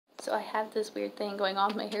So I have this weird thing going on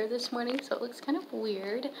with my hair this morning, so it looks kind of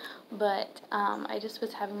weird, but I just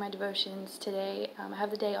was having my devotions today. I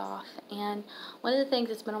have the day off, and one of the things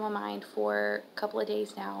that's been on my mind for a couple of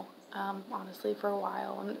days now, honestly for a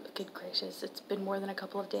while, and good gracious, it's been more than a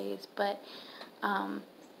couple of days, but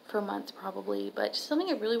for months probably, but just something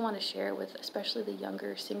I really want to share with especially the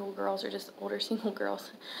younger single girls or just older single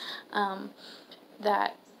girls,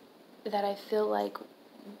 that I feel like,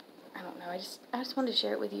 I don't know, I just wanted to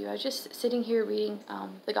share it with you. I was just sitting here reading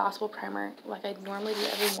the Gospel Primer like I normally do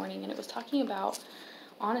every morning, and it was talking about,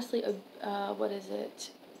 honestly, what is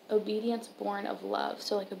it? Obedience born of love.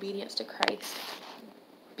 So like obedience to Christ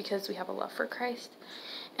because we have a love for Christ.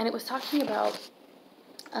 And it was talking about,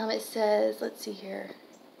 it says, let's see here.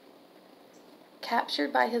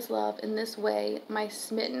 Captured by his love in this way, my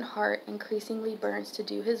smitten heart increasingly burns to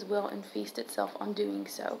do his will and feast itself on doing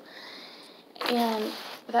so. And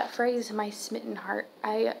that phrase, my smitten heart,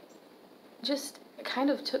 I just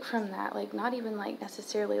kind of took from that, like, not even, like,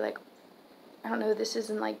 necessarily, like, I don't know, this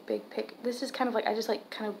isn't, like, big pic, this is kind of, like, I just, like,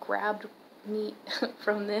 kind of grabbed meat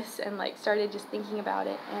from this and, like, started just thinking about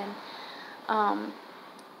it, and,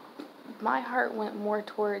 my heart went more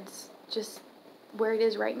towards just where it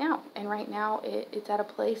is right now, and right now, it's at a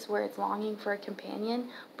place where it's longing for a companion,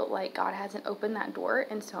 but, like, God hasn't opened that door,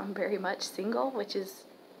 and so I'm very much single, which is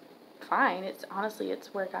fine. It's honestly,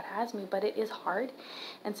 it's where God has me, but it is hard,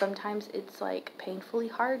 and sometimes it's like painfully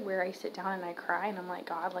hard where I sit down and I cry and I'm like,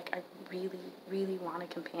 God, like I really, really want a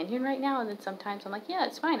companion right now. And then sometimes I'm like, yeah,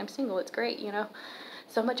 it's fine, I'm single, it's great,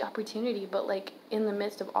 so much opportunity, but like in the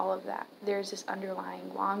midst of all of that, there's this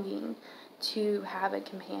underlying longing to have a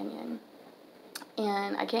companion,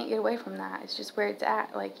 and I can't get away from that. It's just where it's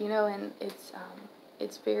at, like, and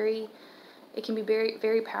it's very, it can be very,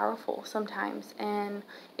 very powerful sometimes, and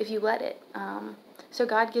if you let it. So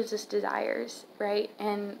God gives us desires, right?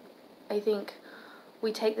 And I think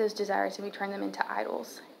we take those desires and we turn them into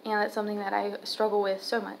idols. And that's something that I struggle with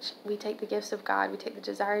so much. We take the gifts of God, we take the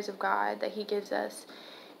desires of God that He gives us,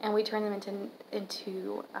 and we turn them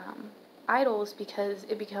into idols because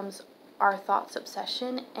it becomes our thoughts'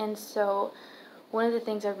 obsession. And so one of the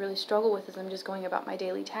things I really struggle with is I'm just going about my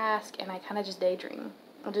daily task and I kind of just daydream.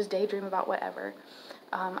 I'll just daydream about whatever.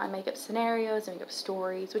 I make up scenarios, I make up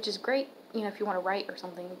stories, which is great, if you want to write or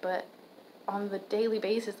something, but on the daily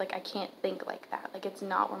basis, like, I can't think like that. Like, it's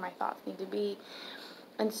not where my thoughts need to be.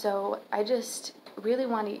 And so I just really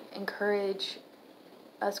want to encourage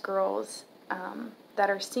us girls that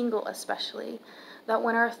are single especially, that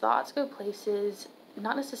when our thoughts go places,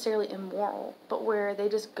 not necessarily immoral, but where they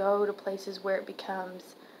just go to places where it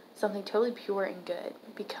becomes something totally pure and good,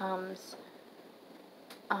 becomes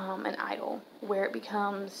an idol, where it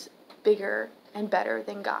becomes bigger and better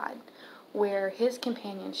than God, where His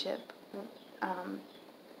companionship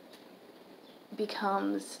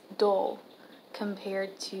becomes dull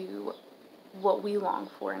compared to what we long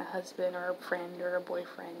for in a husband or a friend or a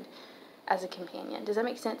boyfriend as a companion. Does that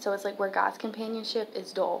make sense? So it's like where God's companionship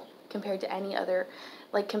is dull compared to any other,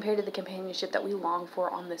 like compared to the companionship that we long for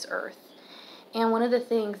on this earth. And one of the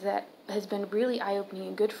things that has been really eye-opening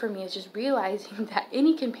and good for me is just realizing that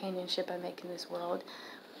any companionship I make in this world,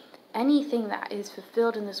 anything that is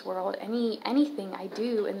fulfilled in this world, anything I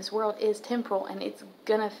do in this world is temporal, and it's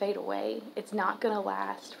gonna fade away. It's not gonna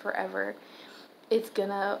last forever. It's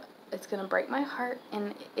gonna break my heart,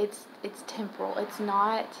 and it's temporal.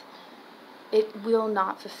 It will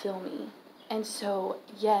not fulfill me. And so,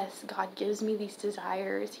 yes, God gives me these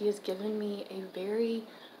desires. He has given me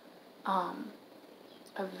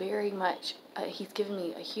He's given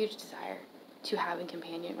me a huge desire to have a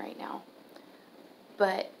companion right now.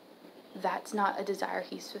 But that's not a desire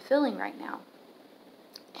He's fulfilling right now.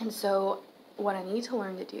 And so what I need to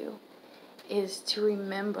learn to do is to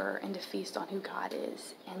remember and to feast on who God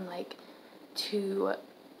is, and like to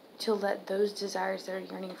let those desires that are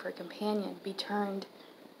yearning for a companion be turned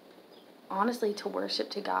honestly to worship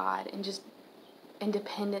to God, and just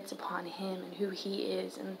independence upon Him and who He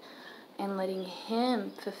is, and letting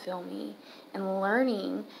Him fulfill me, and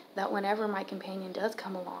learning that whenever my companion does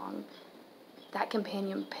come along, that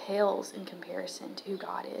companion pales in comparison to who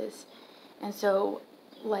God is. And so,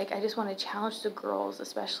 like, I just want to challenge the girls,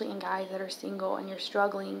 especially in guys that are single and you're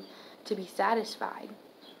struggling to be satisfied,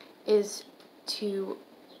 is to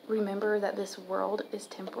remember that this world is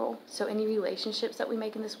temporal. So any relationships that we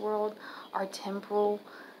make in this world are temporal,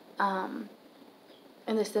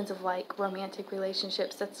 in the sense of like romantic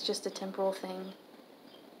relationships. That's just a temporal thing.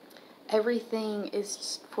 Everything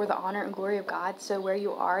is for the honor and glory of God. So where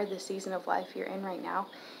you are, the season of life you're in right now,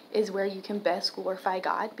 is where you can best glorify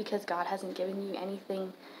God, because God hasn't given you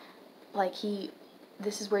anything like He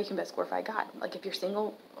this is where you can best glorify God. Like, if you're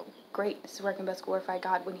single, great, this is where I can best glorify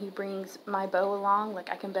God. When he brings my beau along, like,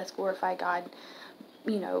 I can best glorify God,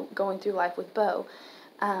 going through life with Bo.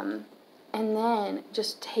 And then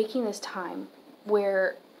just taking this time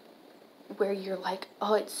where you're like,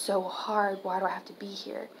 oh, it's so hard, why do I have to be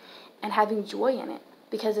here? And having joy in it,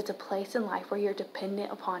 because it's a place in life where you're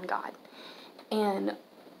dependent upon God. And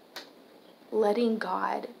letting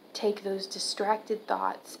God take those distracted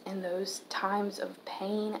thoughts and those times of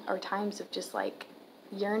pain or times of just like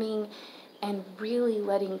yearning, and really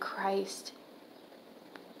letting Christ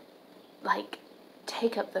like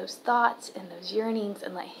take up those thoughts and those yearnings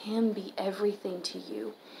and let him be everything to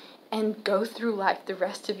you, and go through life, the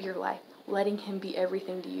rest of your life, letting him be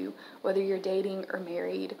everything to you, whether you're dating or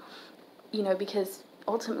married, because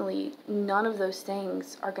ultimately none of those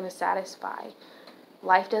things are going to satisfy.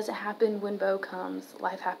 Life doesn't happen when Bo comes.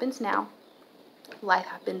 Life happens now. Life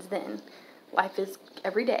happens then. Life is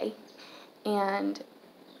every day. And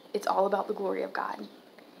it's all about the glory of God.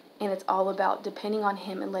 And it's all about depending on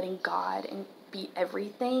him and letting God and be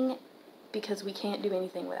everything, because we can't do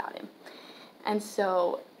anything without him. And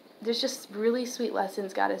so there's just really sweet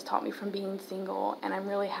lessons God has taught me from being single, and I'm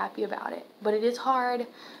really happy about it. But it is hard,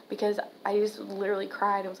 because I just literally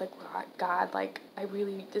cried. I was like, God, like, I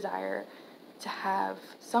really desire to have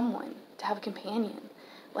someone, to have a companion.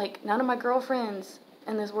 Like, none of my girlfriends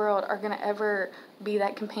in this world are going to ever be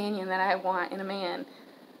that companion that I want in a man.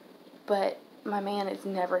 But my man is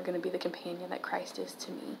never going to be the companion that Christ is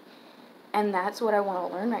to me. And that's what I want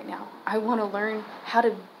to learn right now. I want to learn how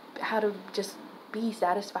to just be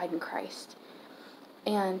satisfied in Christ,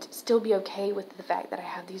 and still be okay with the fact that I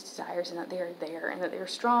have these desires, and that they are there, and that they're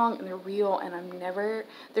strong, and they're real, and they're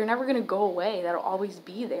never going to go away. That'll always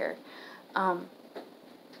be there.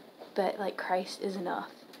 But like, Christ is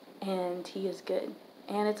enough, and he is good,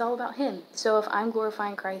 and it's all about him. So if I'm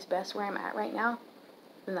glorifying Christ best where I'm at right now,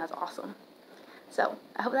 then that's awesome. So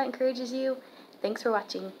I hope that encourages you. Thanks for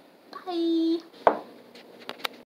watching. Bye.